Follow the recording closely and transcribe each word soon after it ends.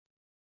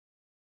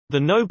The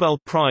Nobel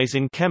Prize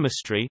in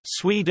Chemistry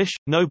Swedish,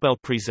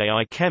 Nobelpriset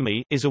I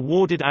Kemi is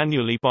awarded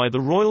annually by the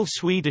Royal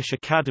Swedish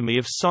Academy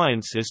of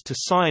Sciences to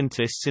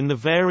scientists in the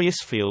various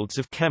fields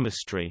of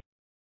chemistry.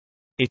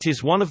 It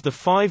is one of the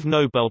 5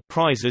 Nobel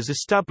Prizes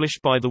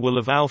established by the will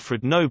of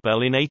Alfred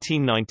Nobel in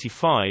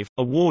 1895,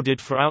 awarded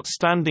for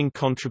outstanding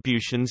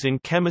contributions in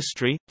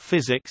chemistry,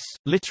 physics,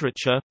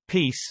 literature,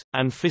 peace,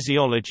 and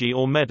physiology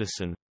or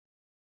medicine.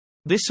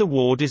 This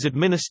award is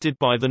administered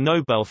by the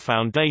Nobel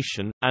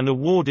Foundation, and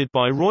awarded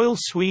by Royal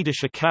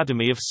Swedish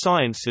Academy of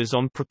Sciences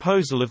on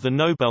proposal of the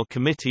Nobel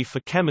Committee for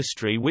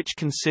Chemistry, which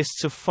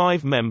consists of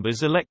 5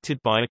 members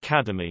elected by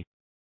Academy.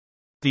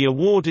 The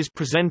award is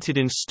presented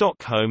in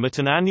Stockholm at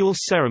an annual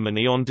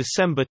ceremony on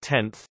December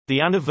 10,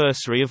 the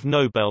anniversary of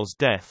Nobel's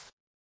death.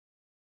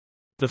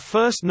 The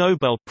first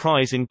Nobel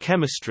Prize in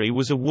Chemistry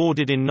was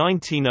awarded in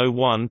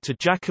 1901 to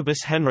Jacobus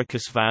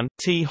Henricus van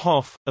 't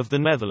Hoff, of the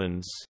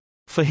Netherlands,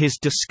 for his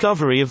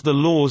discovery of the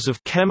laws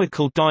of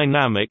chemical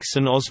dynamics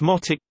and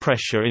osmotic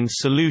pressure in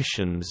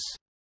solutions.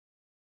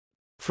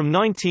 From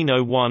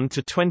 1901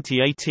 to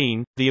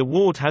 2018, the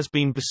award has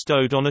been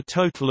bestowed on a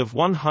total of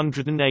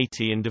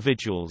 180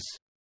 individuals.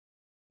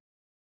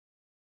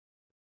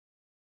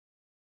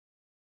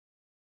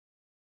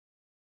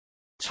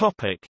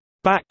 Topic: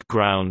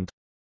 Background.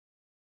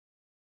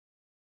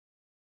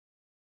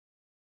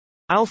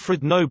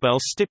 Alfred Nobel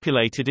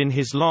stipulated in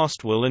his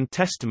last will and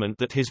testament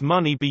that his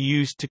money be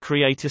used to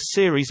create a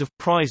series of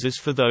prizes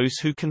for those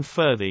who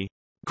confer the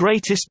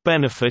greatest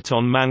benefit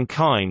on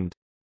mankind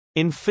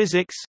in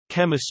physics,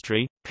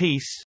 chemistry,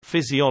 peace,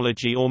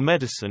 physiology or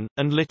medicine,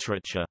 and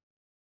literature.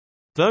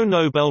 Though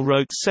Nobel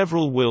wrote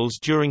several wills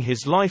during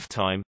his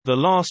lifetime, the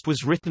last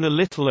was written a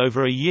little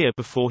over a year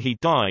before he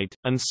died,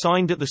 and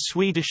signed at the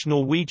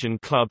Swedish-Norwegian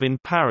Club in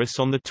Paris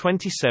on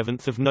 27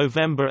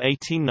 November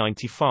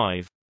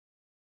 1895.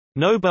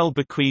 Nobel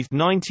bequeathed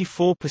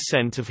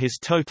 94% of his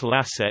total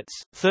assets,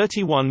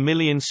 31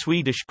 million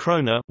Swedish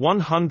krona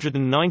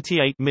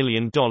 $198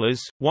 million,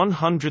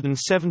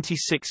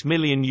 176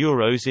 million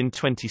euros in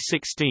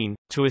 2016,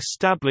 to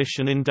establish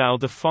and endow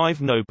the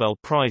 5 Nobel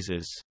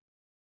Prizes.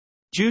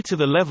 Due to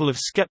the level of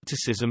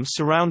skepticism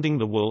surrounding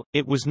the will,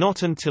 it was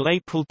not until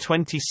April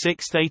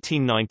 26,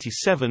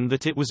 1897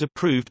 that it was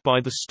approved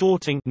by the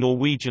Storting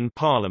Norwegian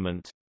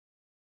Parliament.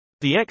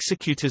 The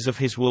executors of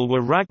his will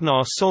were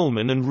Ragnar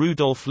Solman and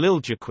Rudolf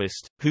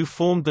Liljeqvist, who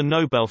formed the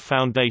Nobel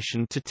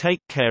Foundation to take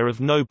care of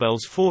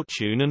Nobel's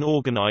fortune and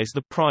organize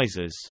the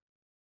prizes.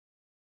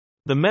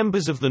 The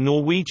members of the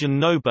Norwegian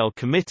Nobel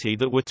Committee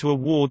that were to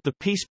award the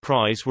Peace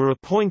Prize were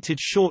appointed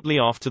shortly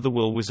after the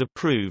will was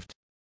approved.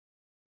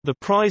 The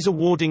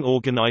prize-awarding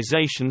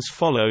organizations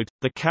followed,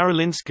 the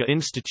Karolinska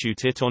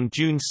Institutet on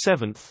June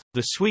 7,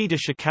 the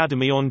Swedish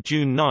Academy on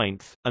June 9,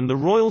 and the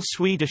Royal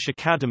Swedish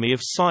Academy of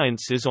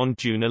Sciences on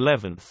June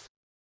 11.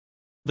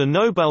 The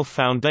Nobel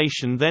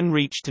Foundation then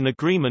reached an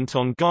agreement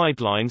on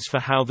guidelines for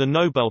how the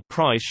Nobel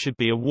Prize should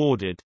be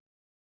awarded.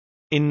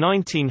 In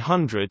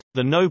 1900,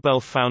 the Nobel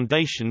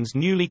Foundation's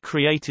newly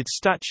created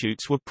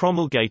statutes were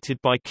promulgated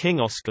by King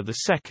Oscar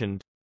II.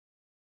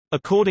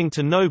 According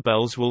to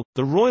Nobel's will,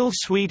 the Royal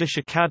Swedish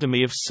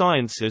Academy of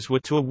Sciences were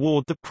to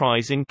award the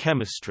prize in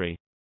chemistry.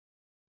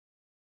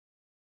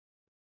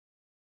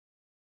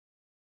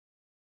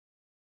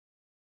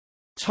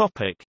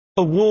 Topic: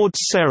 Award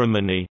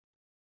ceremony.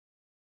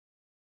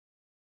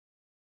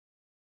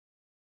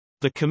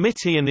 The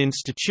committee and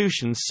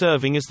institutions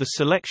serving as the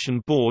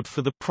selection board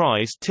for the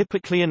prize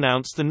typically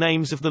announce the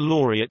names of the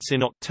laureates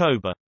in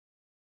October.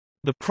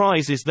 The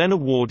prize is then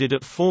awarded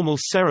at formal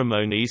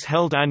ceremonies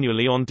held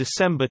annually on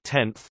December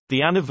 10,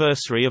 the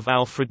anniversary of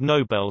Alfred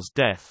Nobel's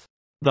death.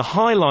 The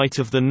highlight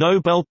of the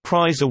Nobel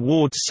Prize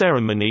award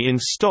ceremony in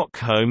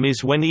Stockholm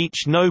is when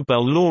each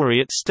Nobel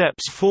laureate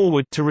steps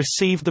forward to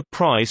receive the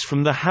prize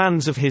from the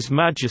hands of His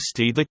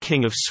Majesty the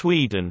King of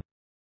Sweden.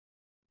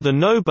 The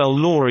Nobel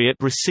laureate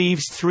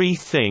receives 3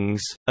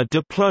 things: a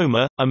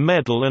diploma, a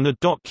medal and a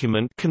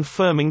document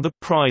confirming the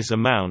prize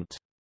amount.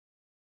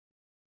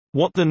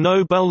 What the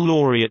Nobel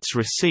laureates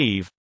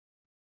receive.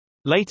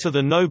 Later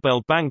the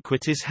Nobel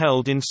banquet is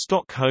held in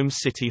Stockholm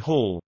City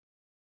Hall.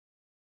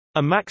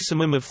 A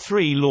maximum of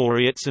 3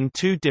 laureates and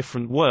 2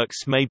 different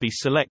works may be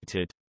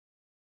selected.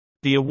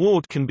 The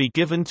award can be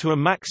given to a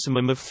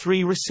maximum of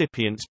 3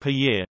 recipients per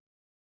year.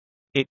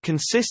 It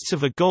consists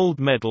of a gold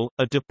medal,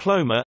 a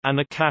diploma, and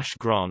a cash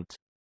grant.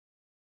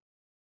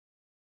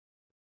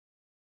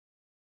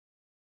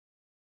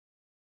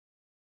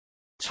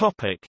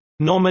 Topic: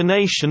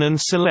 Nomination and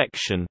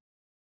selection.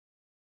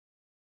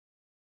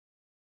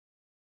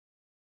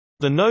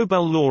 The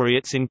Nobel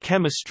laureates in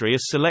chemistry are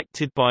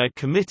selected by a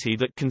committee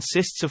that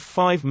consists of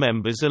 5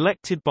 members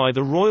elected by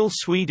the Royal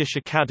Swedish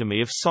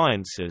Academy of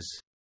Sciences.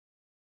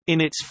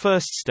 In its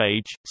first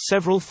stage,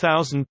 several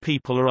thousand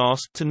people are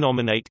asked to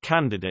nominate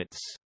candidates.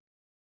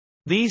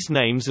 These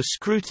names are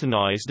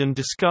scrutinized and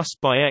discussed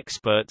by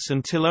experts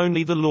until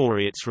only the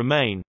laureates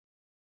remain.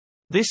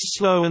 This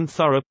slow and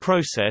thorough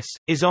process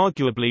is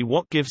arguably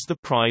what gives the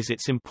prize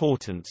its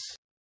importance.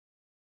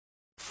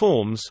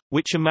 Forms,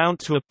 which amount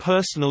to a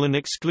personal and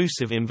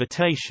exclusive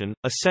invitation,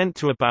 are sent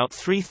to about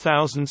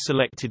 3,000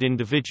 selected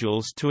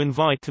individuals to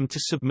invite them to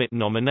submit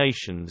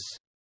nominations.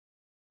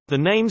 The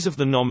names of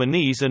the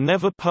nominees are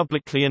never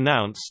publicly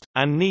announced,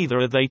 and neither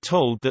are they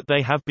told that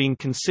they have been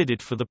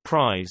considered for the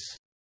prize.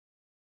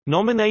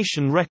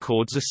 Nomination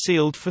records are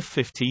sealed for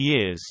 50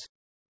 years.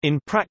 In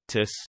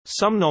practice,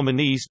 some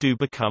nominees do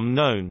become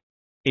known.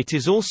 It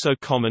is also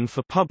common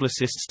for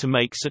publicists to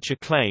make such a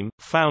claim,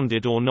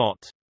 founded or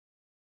not.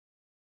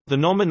 The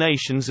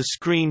nominations are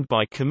screened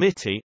by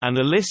committee, and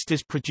a list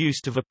is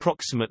produced of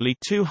approximately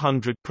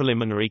 200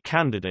 preliminary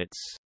candidates.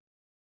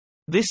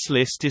 This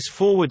list is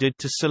forwarded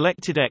to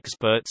selected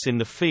experts in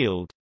the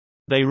field.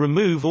 They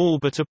remove all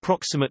but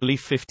approximately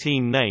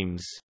 15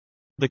 names.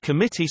 The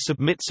committee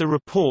submits a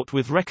report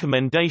with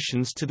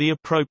recommendations to the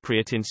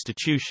appropriate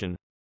institution.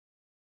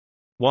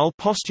 While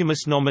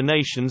posthumous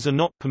nominations are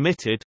not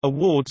permitted,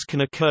 awards can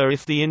occur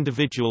if the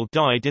individual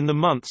died in the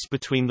months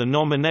between the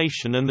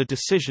nomination and the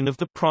decision of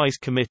the prize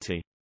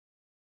committee.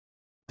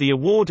 The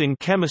award in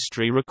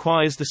chemistry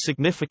requires the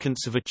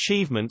significance of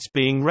achievements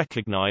being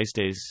recognized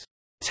as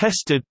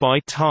tested by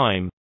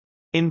time.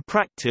 In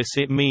practice,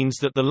 it means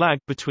that the lag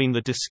between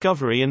the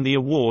discovery and the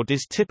award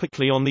is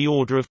typically on the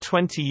order of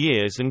 20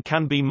 years and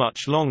can be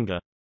much longer.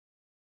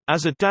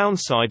 As a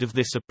downside of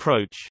this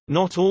approach,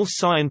 not all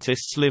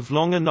scientists live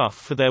long enough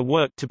for their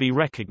work to be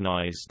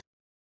recognized.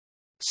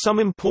 Some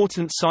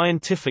important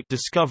scientific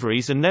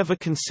discoveries are never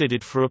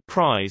considered for a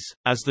prize,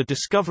 as the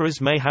discoverers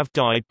may have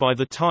died by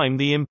the time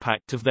the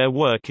impact of their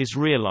work is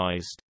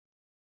realized.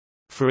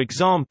 For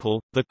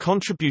example, the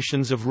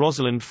contributions of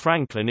Rosalind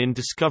Franklin in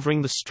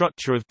discovering the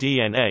structure of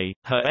DNA,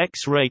 her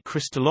X-ray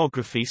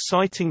crystallography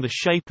citing the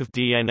shape of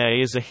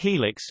DNA as a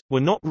helix,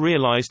 were not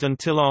realized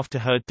until after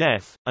her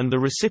death, and the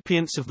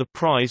recipients of the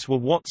prize were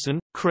Watson,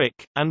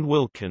 Crick, and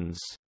Wilkins.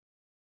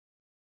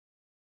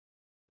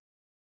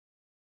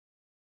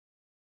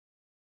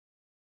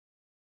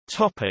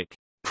 Topic: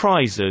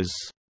 Prizes.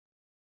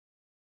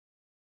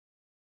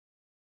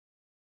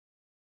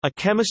 A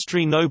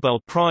chemistry Nobel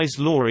Prize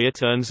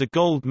laureate earns a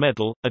gold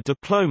medal, a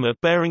diploma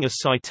bearing a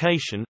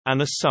citation,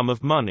 and a sum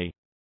of money.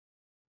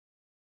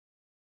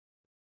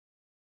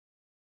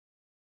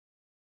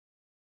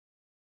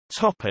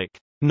 Topic: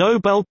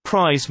 Nobel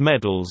Prize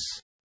medals.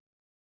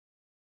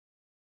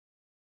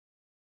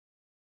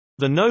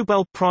 The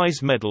Nobel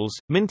Prize medals,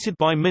 minted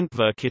by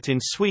Myntverket in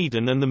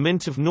Sweden and the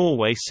Mint of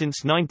Norway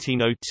since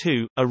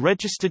 1902, are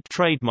registered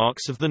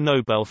trademarks of the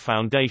Nobel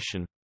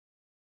Foundation.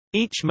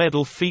 Each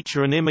medal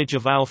feature an image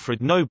of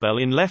Alfred Nobel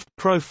in left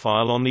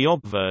profile on the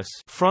obverse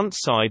front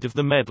side of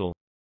the medal.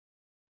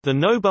 The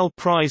Nobel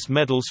Prize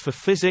medals for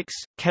physics,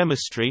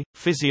 chemistry,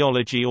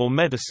 physiology or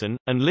medicine,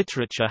 and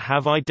literature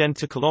have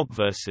identical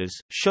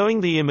obverses, showing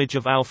the image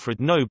of Alfred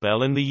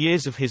Nobel and the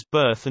years of his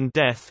birth and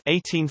death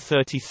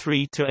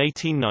 1833 to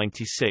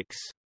 1896.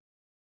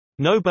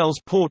 Nobel's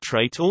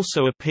portrait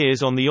also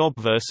appears on the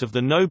obverse of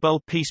the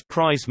Nobel Peace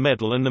Prize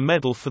medal and the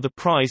medal for the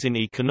prize in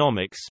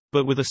economics,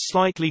 but with a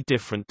slightly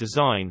different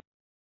design.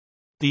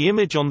 The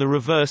image on the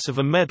reverse of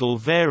a medal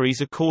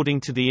varies according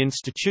to the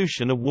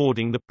institution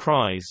awarding the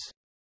prize.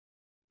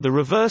 The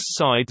reverse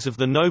sides of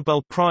the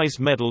Nobel Prize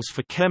medals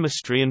for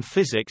chemistry and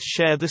physics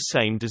share the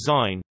same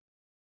design.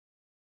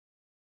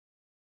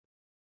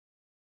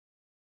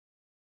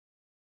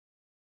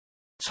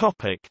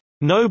 Topic: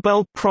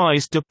 Nobel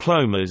Prize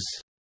diplomas.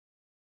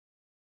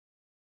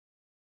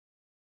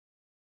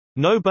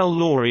 Nobel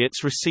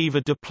laureates receive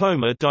a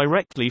diploma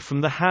directly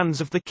from the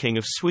hands of the King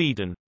of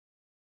Sweden.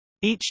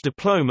 Each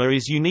diploma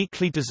is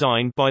uniquely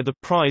designed by the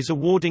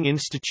prize-awarding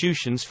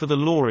institutions for the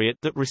laureate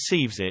that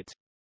receives it.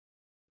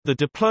 The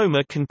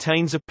diploma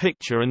contains a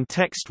picture and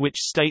text which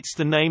states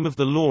the name of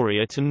the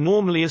laureate and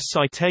normally a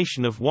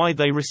citation of why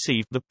they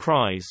received the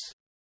prize.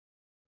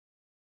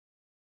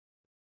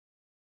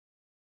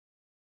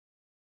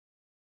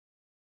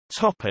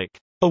 Topic: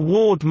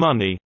 Award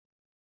money.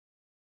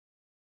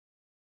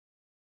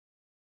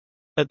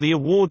 At the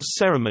awards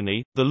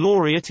ceremony, the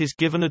laureate is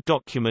given a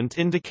document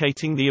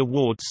indicating the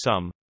award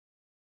sum.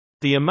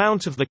 The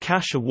amount of the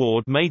cash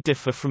award may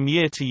differ from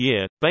year to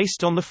year,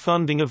 based on the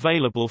funding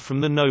available from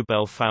the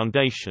Nobel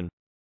Foundation.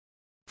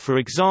 For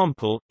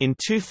example, in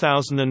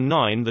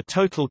 2009 the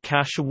total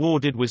cash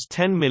awarded was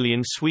 10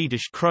 million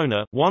Swedish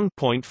krona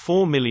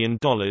 $1.4 million,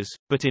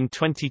 but in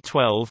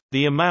 2012,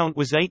 the amount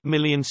was 8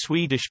 million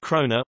Swedish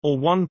krona, or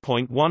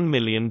 $1.1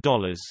 million.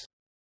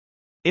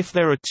 If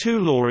there are two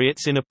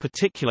laureates in a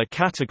particular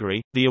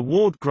category, the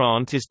award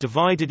grant is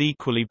divided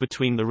equally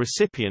between the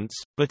recipients,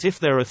 but if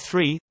there are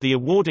three, the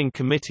awarding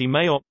committee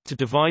may opt to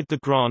divide the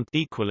grant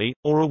equally,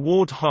 or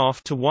award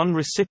half to one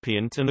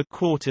recipient and a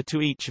quarter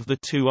to each of the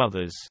two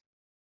others.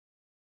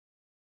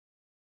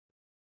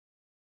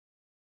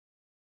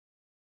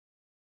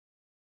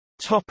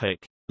 Topic: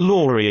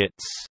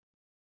 Laureates.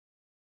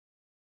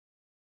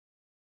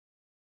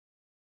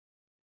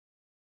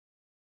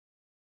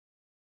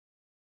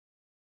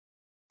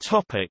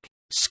 Topic: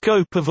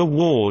 Scope of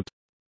award.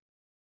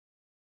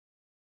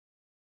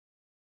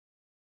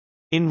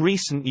 In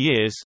recent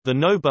years, the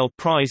Nobel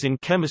Prize in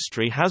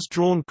Chemistry has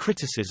drawn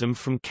criticism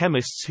from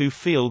chemists who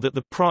feel that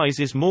the prize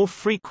is more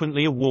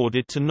frequently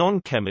awarded to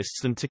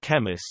non-chemists than to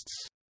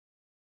chemists.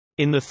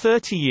 In the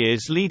 30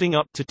 years leading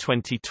up to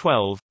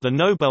 2012, the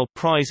Nobel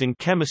Prize in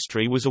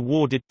Chemistry was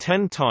awarded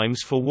 10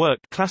 times for work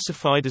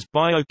classified as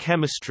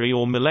biochemistry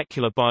or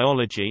molecular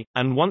biology,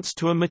 and once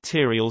to a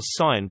materials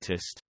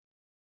scientist.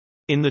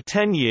 In the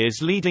 10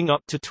 years leading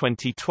up to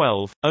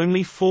 2012,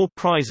 only 4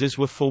 prizes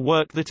were for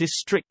work that is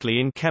strictly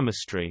in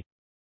chemistry.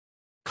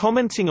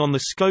 Commenting on the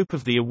scope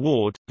of the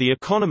award, The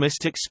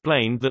Economist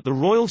explained that the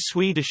Royal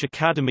Swedish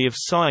Academy of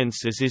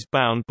Sciences is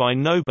bound by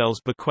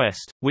Nobel's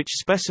bequest, which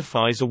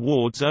specifies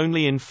awards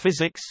only in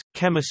physics,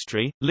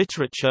 chemistry,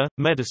 literature,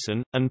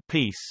 medicine, and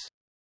peace.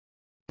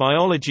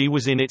 Biology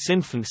was in its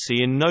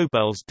infancy in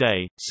Nobel's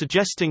day,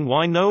 suggesting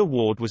why no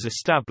award was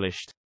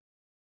established.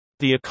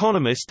 The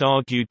Economist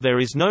argued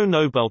there is no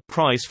Nobel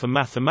Prize for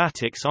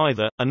mathematics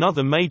either,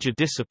 another major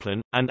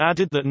discipline, and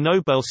added that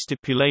Nobel's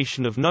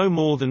stipulation of no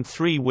more than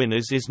 3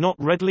 winners is not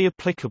readily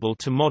applicable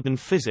to modern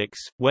physics,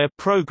 where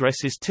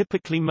progress is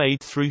typically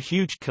made through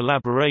huge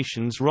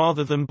collaborations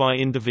rather than by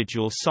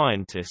individual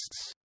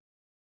scientists.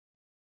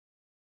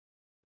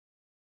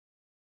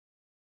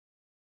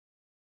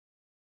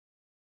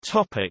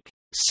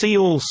 See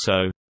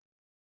also: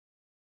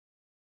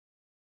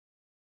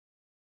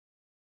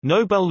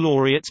 Nobel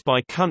laureates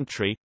by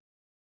country,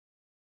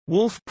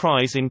 Wolf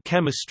Prize in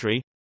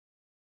Chemistry,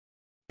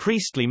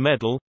 Priestley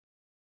Medal,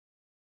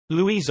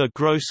 Louisa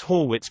Gross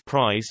Horwitz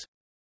Prize,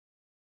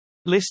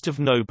 List of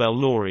Nobel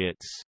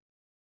laureates.